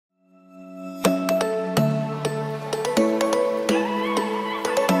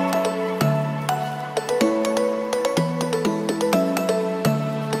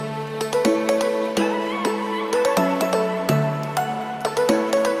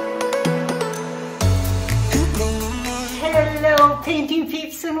painting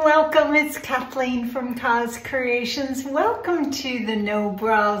peeps, and welcome. It's Kathleen from COZ Creations. Welcome to the no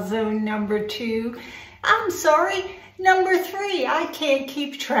brow zone number 2. I'm sorry, number 3. I can't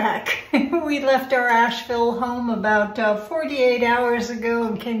keep track. We left our Asheville home about 48 hours ago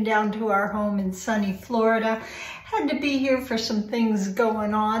and came down to our home in sunny Florida. Had to be here for some things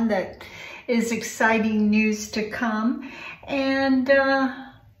going on that is exciting news to come. And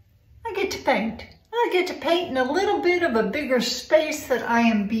I get to paint. I get to paint in a little bit of a bigger space that I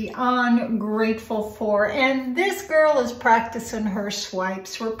am beyond grateful for. And this girl is practicing her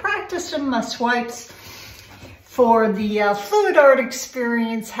swipes. We're practicing my swipes for the fluid art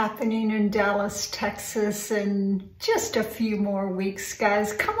experience happening in Dallas, Texas in just a few more weeks,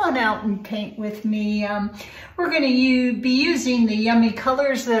 guys. Come on out and paint with me. We're going to be using the yummy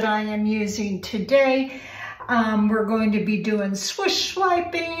colors that I am using today. We're going to be doing swish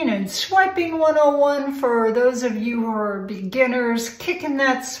swiping and swiping 101 for those of you who are beginners, kicking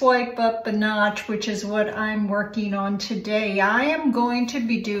that swipe up a notch, which is what I'm working on today. I am going to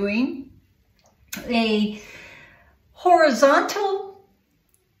be doing a horizontal,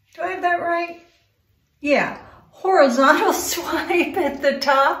 do I have that right? Yeah, horizontal swipe at the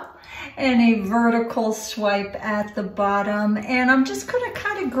top and a vertical swipe at the bottom. And I'm just going to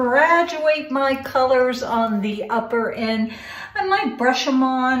kind of graduate my colors on the upper end. I might brush them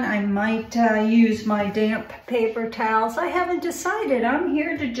on. I might use my damp paper towels. I haven't decided. I'm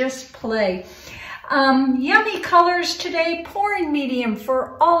here to just play. Yummy colors today, pouring medium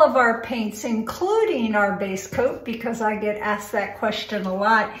for all of our paints, including our base coat, because I get asked that question a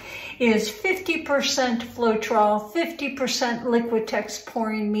lot, is 50% Floetrol, 50% Liquitex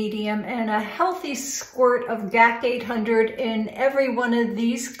pouring medium, and a healthy squirt of GAC 800 in every one of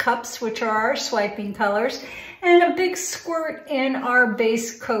these cups, which are our swiping colors, and a big squirt in our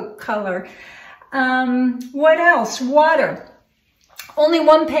base coat color. What else? Water. Only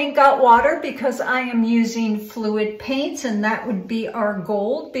one paint got water because I am using fluid paints, and that would be our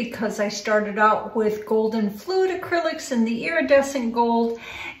gold, because I started out with golden fluid acrylics in the iridescent gold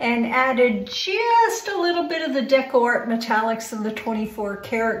and added just a little bit of the Deco Art metallics in the 24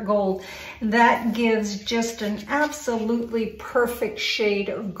 karat gold. That gives just an absolutely perfect shade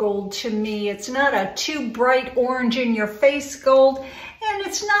of gold to me. It's not a too bright orange in your face gold, and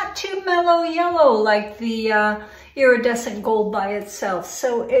it's not too mellow yellow like the iridescent gold by itself.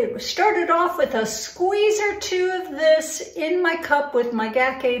 So it started off with a squeeze or two of this in my cup with my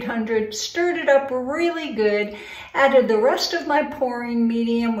GAC 800, stirred it up really good, added the rest of my pouring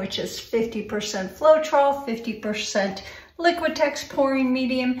medium, which is 50% Floetrol, 50% Liquitex pouring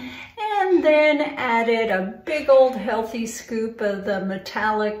medium, and then added a big old healthy scoop of the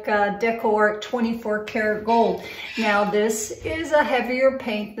metallic Deco Art 24 karat gold. Now this is a heavier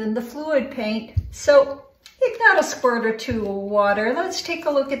paint than the fluid paint, so it got a squirt or two of water. Let's take a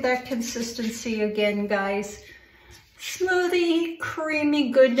look at that consistency again, guys. Smoothie,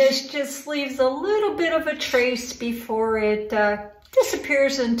 creamy goodness, just leaves a little bit of a trace before it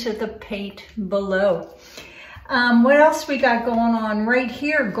disappears into the paint below. What else we got going on right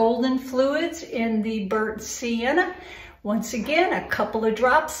here? Golden fluids in the burnt sienna. Once again, a couple of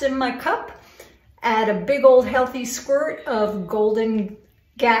drops in my cup. Add a big old healthy squirt of golden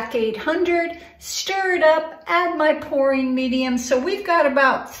GAC 800, stir it up, add my pouring medium. So we've got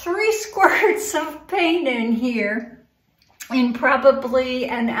about 3 squirts of paint in here and probably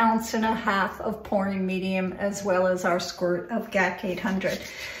 1.5 ounces of pouring medium, as well as our squirt of GAC 800.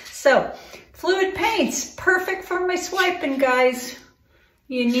 So fluid paints, perfect for my swiping, guys.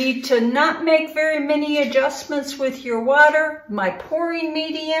 You need to not make very many adjustments with your water. My pouring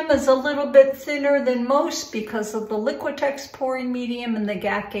medium is a little bit thinner than most because of the Liquitex pouring medium and the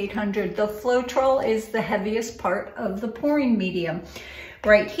GAC 800. The Floetrol is the heaviest part of the pouring medium.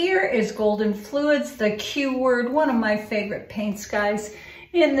 Right here is Golden Fluids, the Q word, one of my favorite paints, guys,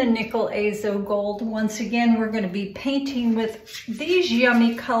 in the nickel azo gold. Once again, we're going to be painting with these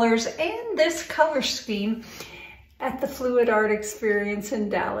yummy colors and this color scheme at the Fluid Art Experience in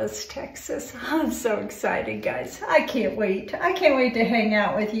Dallas, Texas. I'm so excited, guys. I can't wait. I can't wait to hang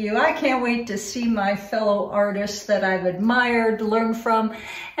out with you. I can't wait to see my fellow artists that I've admired, learned from,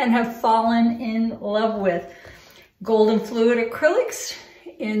 and have fallen in love with. Golden Fluid Acrylics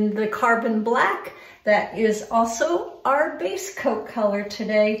in the carbon black. That is also our base coat color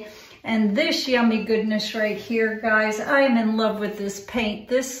today. And this yummy goodness right here, guys, I am in love with this paint.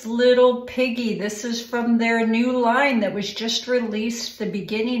 This little piggy, this is from their new line that was just released the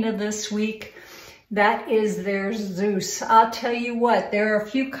beginning of this week. That is their Zeus. I'll tell you what, there are a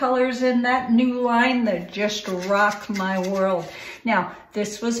few colors in that new line that just rock my world. Now,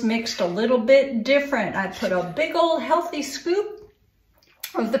 this was mixed a little bit different. I put a big old healthy scoop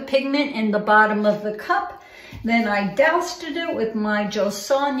of the pigment in the bottom of the cup. Then I doused it with my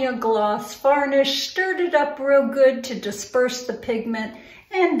Josanya gloss varnish, stirred it up real good to disperse the pigment,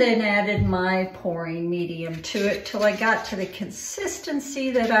 and then added my pouring medium to it till I got to the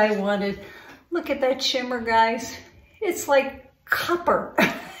consistency that I wanted. Look at that shimmer, guys. It's like copper.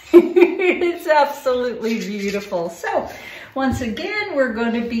 It's absolutely beautiful. So once again, we're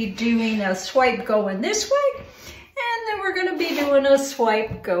going to be doing a swipe going this way, and then we're going to be doing a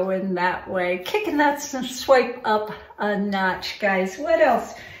swipe going that way, kicking that swipe up a notch, guys. What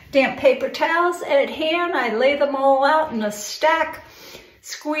else? Damp paper towels at hand. I lay them all out in a stack.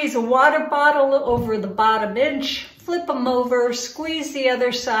 Squeeze a water bottle over the bottom inch, flip them over, squeeze the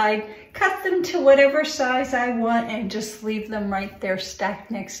other side, cut them to whatever size I want, and just leave them right there stacked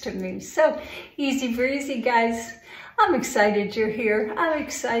next to me. So easy breezy, guys. I'm excited you're here. I'm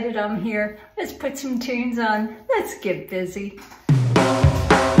excited I'm here. Let's put some tunes on. Let's get busy.